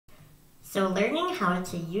So learning how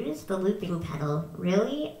to use the looping pedal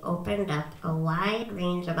really opened up a wide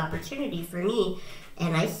range of opportunity for me,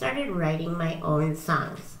 and I started writing my own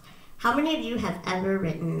songs. How many of you have ever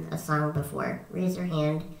written a song before? Raise your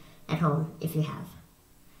hand at home if you have.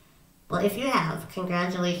 Well, if you have,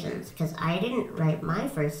 congratulations, because I didn't write my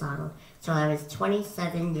first song till I was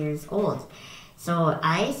 27 years old. So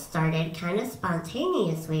I started kind of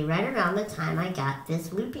spontaneously right around the time I got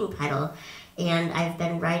this looping pedal, and I've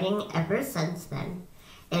been writing ever since then.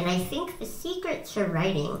 And I think the secret to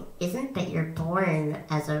writing isn't that you're born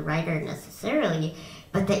as a writer necessarily,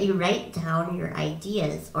 but that you write down your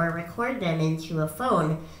ideas or record them into a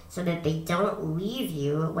phone so that they don't leave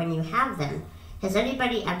you when you have them. Has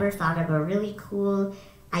anybody ever thought of a really cool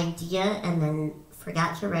idea and then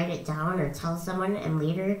forgot to write it down or tell someone, and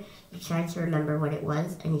later you tried to remember what it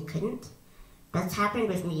was and you couldn't? That's happened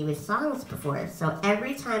with me with songs before. So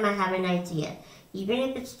every time I have an idea, even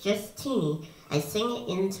if it's just teeny, I sing it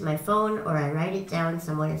into my phone or I write it down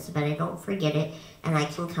somewhere so that I don't forget it and I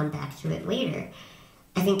can come back to it later.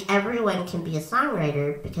 I think everyone can be a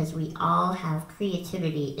songwriter because we all have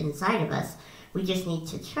creativity inside of us. We just need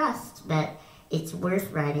to trust that it's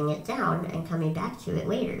worth writing it down and coming back to it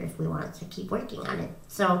later if we want to keep working on it.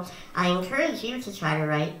 So I encourage you to try to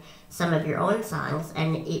write some of your own songs,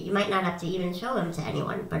 and you might not have to even show them to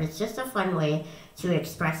anyone, but it's just a fun way to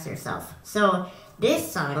express yourself. So this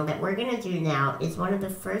song that we're gonna do now is one of the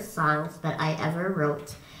first songs that I ever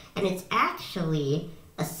wrote, and it's actually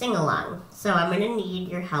a sing-along. So I'm gonna need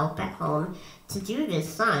your help at home to do this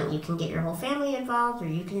song. You can get your whole family involved, or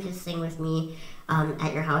you can just sing with me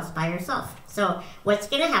at your house by yourself. So what's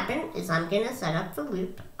gonna happen is I'm gonna set up the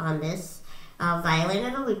loop on this violin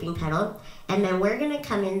and the looping pedal, and then we're gonna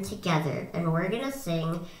come in together and we're gonna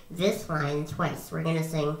sing this line twice. We're gonna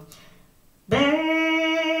sing,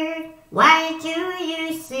 "Bird, why do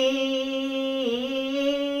you sing?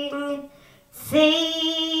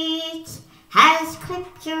 Fate has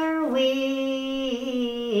clipped your wings."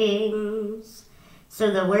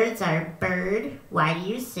 So the words are, bird, why do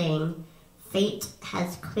you sing? Fate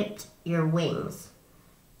has clipped your wings.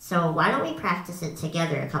 So why don't we practice it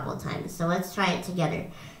together a couple times? So let's try it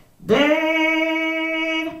together.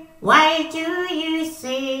 Bird, why do you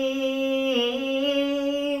sing?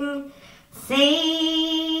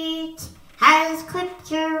 Fate has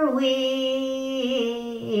clipped your wings.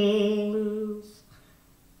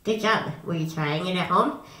 Good job. Were you trying it at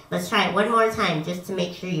home? Let's try it one more time just to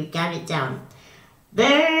make sure you've got it down.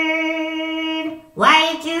 Bird,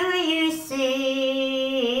 why do you sing?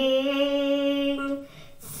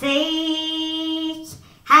 Fate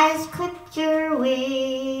has clipped your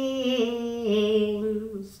wings.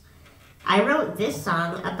 I wrote this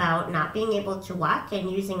song about not being able to walk and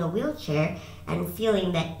using a wheelchair, and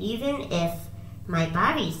feeling that even if my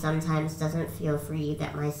body sometimes doesn't feel free,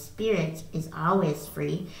 that my spirit is always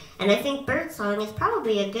free. And I think Birdsong is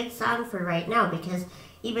probably a good song for right now, because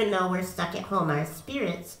even though we're stuck at home, our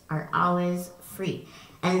spirits are always free.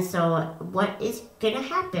 And so what is going to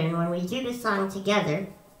happen when we do this song together,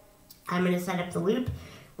 I'm going to set up the loop,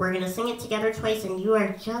 we're going to sing it together twice, and you are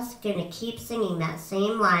just going to keep singing that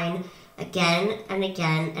same line again and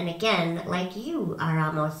again and again, like you are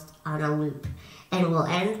almost on a loop. And we'll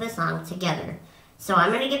end the song together. So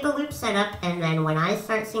I'm going to get the loop set up, and then when I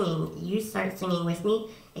start singing, you start singing with me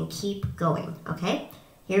and keep going, okay?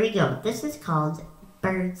 Here we go. This is called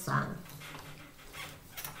Birdsong.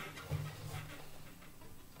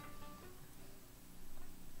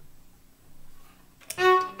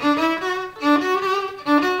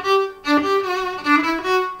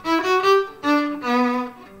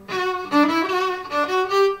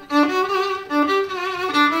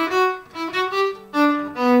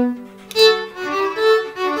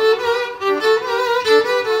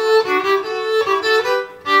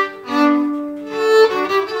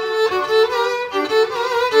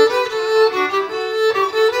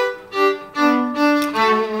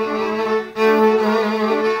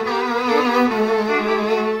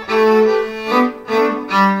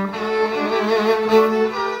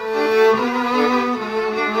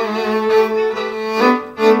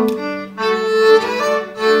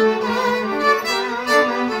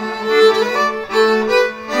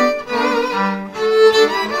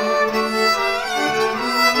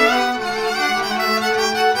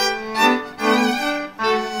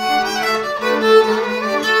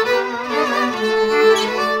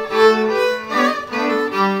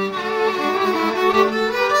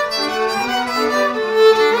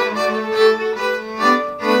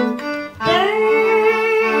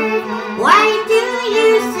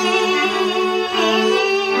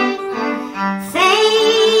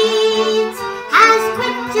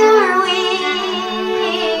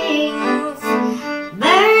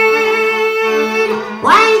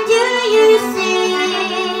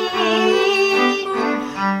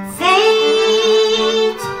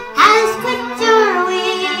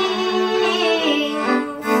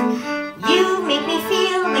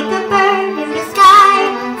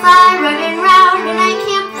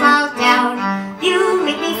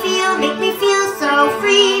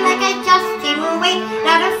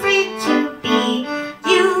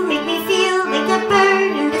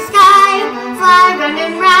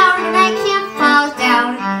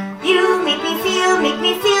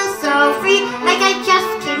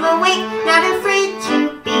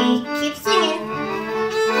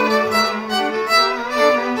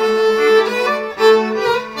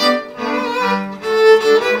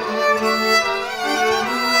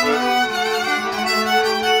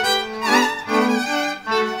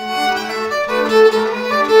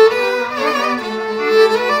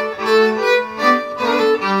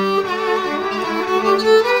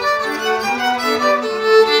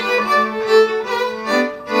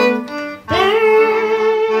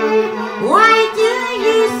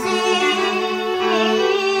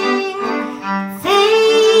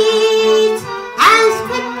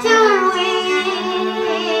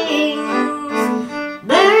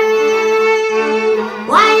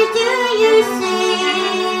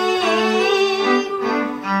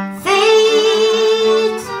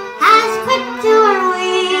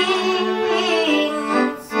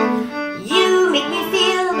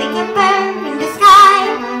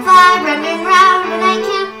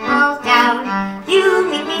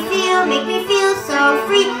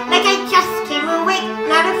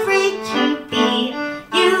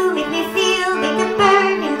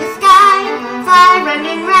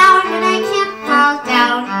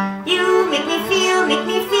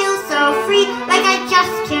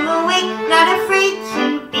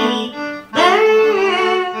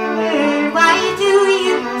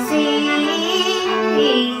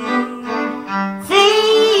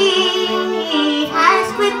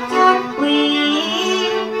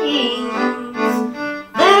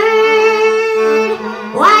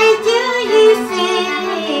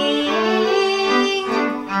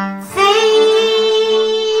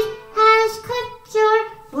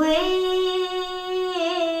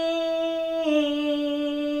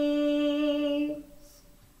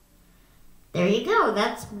 There you go.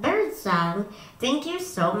 That's Birdsong. Thank you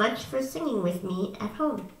so much for singing with me at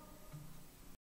home.